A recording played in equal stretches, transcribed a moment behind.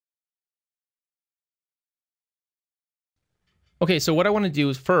Okay, so what I want to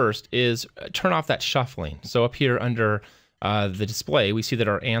do first is turn off that shuffling. So up here under the display, we see that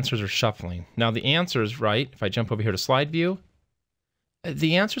our answers are shuffling. Now the answers, right, if I jump over here to slide view,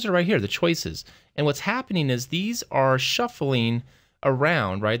 the answers are right here, the choices. And what's happening is these are shuffling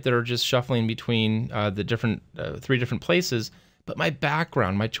around, right? They're just shuffling between the different three different places. But my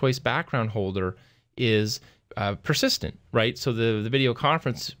background, my choice background holder is persistent, right? So the video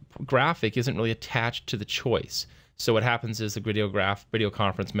conference graphic isn't really attached to the choice. So what happens is the video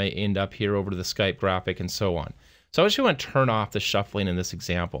conference may end up here over to the Skype graphic and so on. So I actually want to turn off the shuffling in this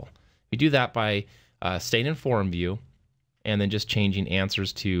example. We do that by staying in form view and then just changing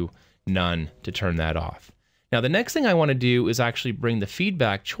answers to none to turn that off. Now the next thing I want to do is actually bring the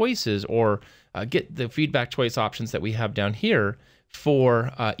feedback choices or get the feedback choice options that we have down here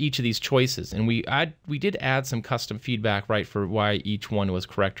for each of these choices. And we did add some custom feedback, right, for why each one was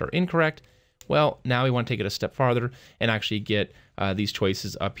correct or incorrect. Well, now we want to take it a step farther and actually get these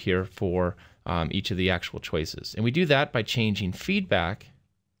choices up here for each of the actual choices. And we do that by changing feedback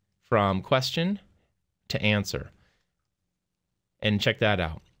from question to answer. And check that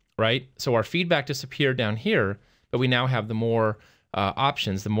out, right? So our feedback disappeared down here, but we now have the more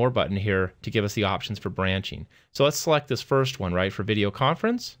options, the more button here to give us the options for branching. So let's select this first one, right, for video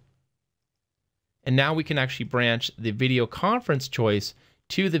conference. And now we can actually branch the video conference choice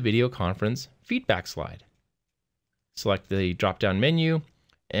to the video conference feedback slide. Select the drop-down menu,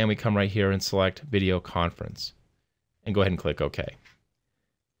 and we come right here and select video conference. And go ahead and click OK.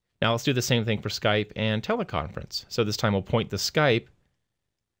 Now let's do the same thing for Skype and teleconference. So this time we'll point the Skype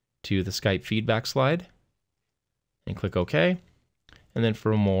to the Skype feedback slide and click OK. And then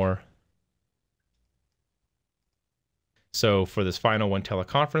for more. So for this final one,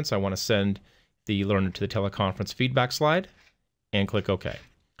 teleconference, I want to send the learner to the teleconference feedback slide and click OK.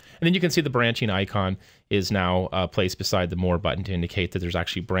 And then you can see the branching icon is now placed beside the More button to indicate that there's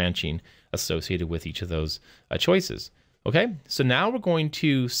actually branching associated with each of those choices. Okay, so now we're going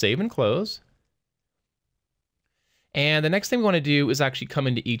to save and close. And the next thing we want to do is actually come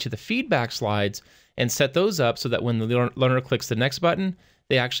into each of the feedback slides and set those up so that when the learner clicks the next button,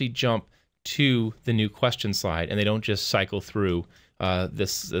 they actually jump to the new question slide and they don't just cycle through the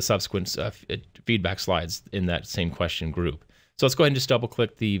subsequent feedback slides in that same question group. So let's go ahead and just double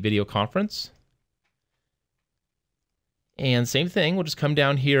click the video conference. And same thing, we'll just come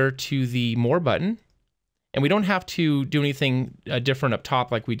down here to the More button. And we don't have to do anything different up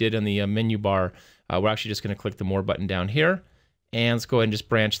top like we did in the menu bar. We're actually just going to click the More button down here. And let's go ahead and just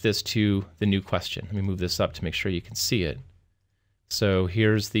branch this to the new question. Let me move this up to make sure you can see it. So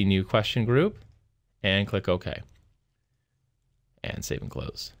here's the new question group. And click OK. And save and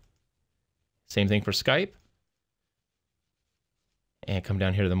close. Same thing for Skype. And come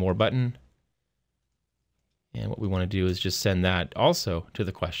down here to the More button. And what we want to do is just send that also to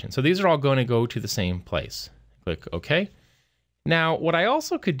the question. So these are all going to go to the same place. Click OK. Now, what I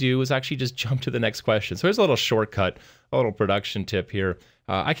also could do is actually just jump to the next question. So here's a little shortcut, a little production tip here.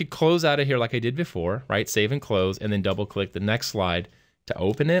 I could close out of here like I did before, right? Save and close, and then double click the next slide to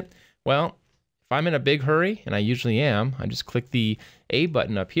open it. Well, if I'm in a big hurry, and I usually am, I just click the A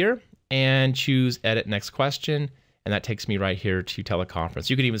button up here and choose Edit Next Question. And that takes me right here to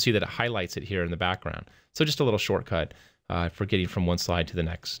teleconference. You can even see that it highlights it here in the background. So just a little shortcut for getting from one slide to the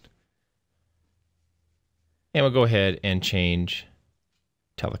next. And we'll go ahead and change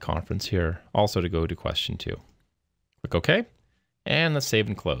teleconference here also to go to question 2. Click OK. And let's save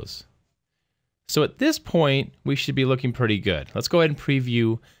and close. So at this point, we should be looking pretty good. Let's go ahead and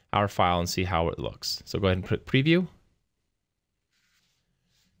preview our file and see how it looks. So go ahead and put preview.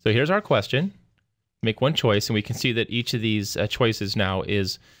 So here's our question. Make one choice, and we can see that each of these choices now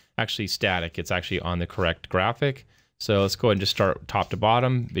is actually static. It's actually on the correct graphic. So let's go ahead and just start top to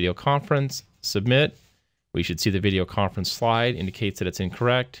bottom, video conference, submit. We should see the video conference slide indicates that it's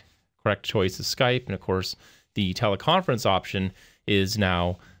incorrect. Correct choice is Skype, and of course, the teleconference option is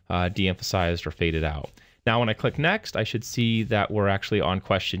now de-emphasized or faded out. Now, when I click next, I should see that we're actually on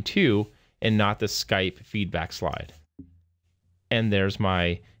question 2 and not the Skype feedback slide. And there's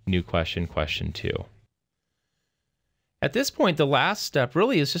my new question, question 2. At this point, the last step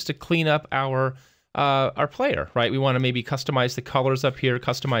really is just to clean up our player, right? We want to maybe customize the colors up here,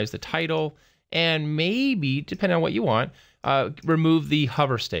 customize the title, and maybe, depending on what you want, remove the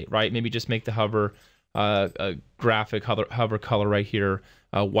hover state, right? Maybe just make the hover graphic, hover color right here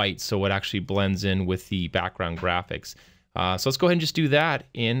white so it actually blends in with the background graphics. So let's go ahead and just do that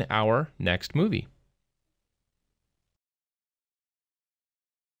in our next movie.